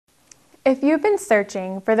If you've been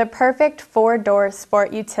searching for the perfect four-door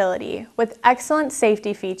sport utility with excellent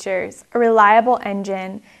safety features, a reliable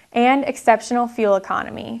engine, and exceptional fuel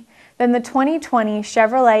economy, then the 2020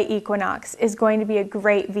 Chevrolet Equinox is going to be a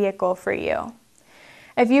great vehicle for you.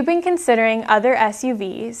 If you've been considering other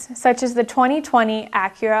SUVs, such as the 2020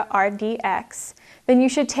 Acura RDX, then you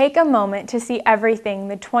should take a moment to see everything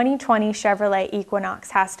the 2020 Chevrolet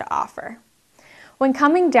Equinox has to offer. When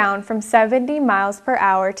coming down from 70 miles per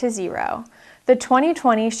hour to zero, the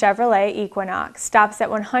 2020 Chevrolet Equinox stops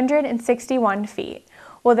at 161 feet,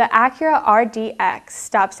 while the Acura RDX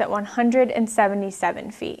stops at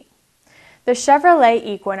 177 feet. The Chevrolet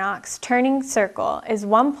Equinox turning circle is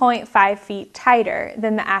 1.5 feet tighter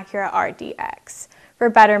than the Acura RDX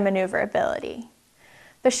for better maneuverability.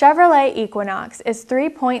 The Chevrolet Equinox is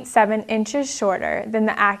 3.7 inches shorter than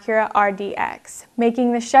the Acura RDX,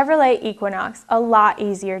 making the Chevrolet Equinox a lot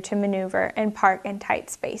easier to maneuver and park in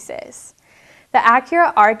tight spaces. The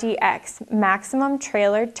Acura RDX maximum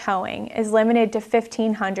trailer towing is limited to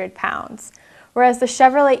 1,500 pounds, whereas the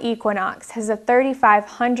Chevrolet Equinox has a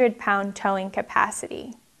 3,500-pound towing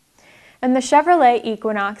capacity. In the Chevrolet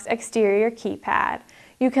Equinox exterior keypad,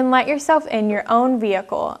 you can let yourself in your own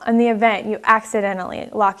vehicle in the event you accidentally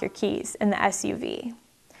lock your keys in the SUV.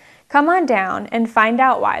 Come on down and find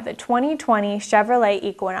out why the 2020 Chevrolet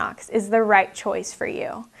Equinox is the right choice for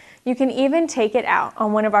you. You can even take it out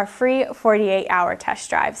on one of our free 48-hour test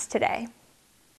drives today.